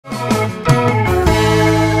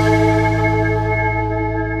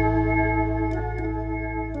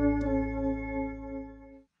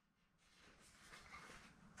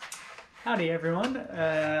Howdy everyone,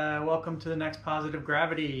 welcome to the next Positive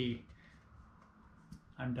Gravity.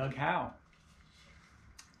 I'm Doug Howe.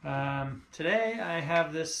 Today I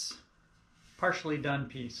have this partially done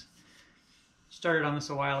piece. Started on this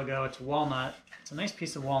a while ago. It's walnut. It's a nice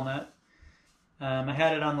piece of walnut. I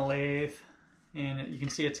had it on the lathe, and you can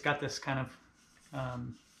see it's got this kind of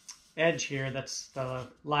edge here. That's the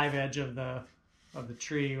live edge of the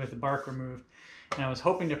tree with the bark removed. And I was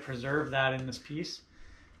hoping to preserve that in this piece.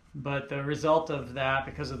 But the result of that,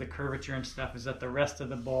 because of the curvature and stuff, is that the rest of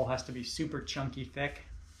the bowl has to be super chunky thick.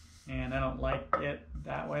 And I don't like it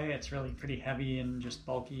that way. It's really pretty heavy and just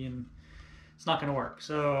bulky, and it's not going to work.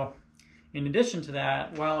 So in addition to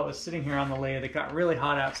that, while it was sitting here on the lathe, it got really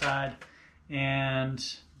hot outside, and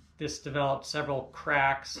this developed several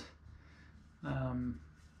cracks.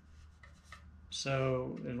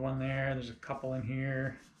 So there's one there, there's a couple in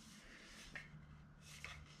here.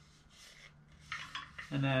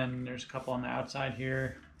 And then there's a couple on the outside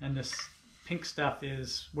here. And this pink stuff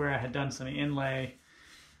is where I had done some inlay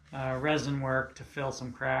resin work to fill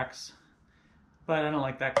some cracks. But I don't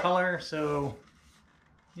like that color, so,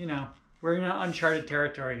 you know, we're in uncharted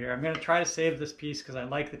territory here. I'm going to try to save this piece because I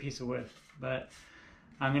like the piece of wood. But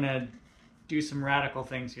I'm going to do some radical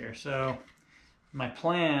things here. So my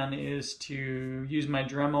plan is to use my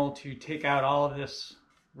Dremel to take out all of this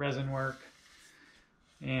resin work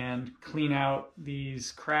and clean out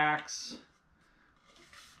these cracks.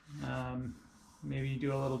 Maybe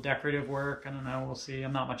do a little decorative work. I don't know, we'll see.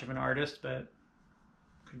 I'm not much of an artist, but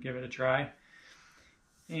could give it a try.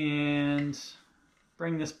 And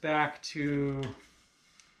bring this back to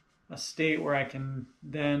a state where I can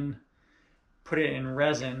then put it in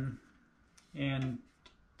resin and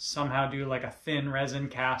somehow do like a thin resin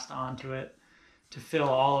cast onto it to fill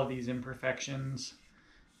all of these imperfections.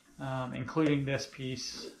 Including this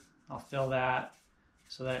piece. I'll fill that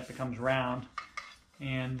so that it becomes round.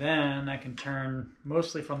 And then I can turn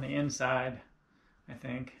mostly from the inside, I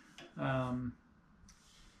think.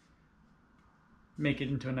 Make it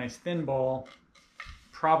into a nice thin bowl.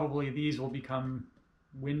 Probably these will become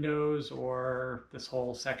windows, or this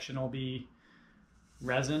whole section will be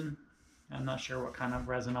resin. I'm not sure what kind of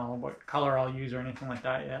resin what color I'll use or anything like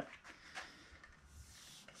that yet.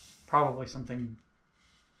 Probably something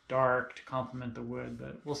dark to complement the wood,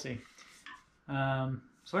 but we'll see.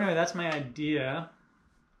 So anyway, that's my idea.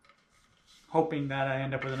 Hoping that I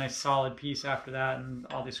end up with a nice solid piece after that, and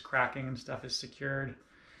all this cracking and stuff is secured,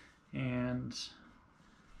 and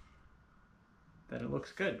that it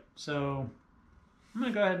looks good. So I'm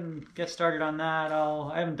gonna go ahead and get started on that.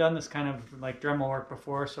 I haven't done this kind of like Dremel work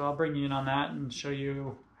before, so I'll bring you in on that and show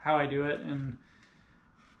you how I do it, and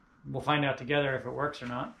we'll find out together if it works or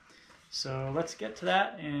not. So let's get to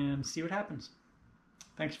that and see what happens.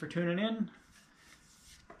 Thanks for tuning in.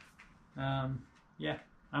 Yeah,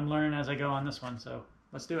 I'm learning as I go on this one, so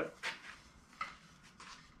let's do it.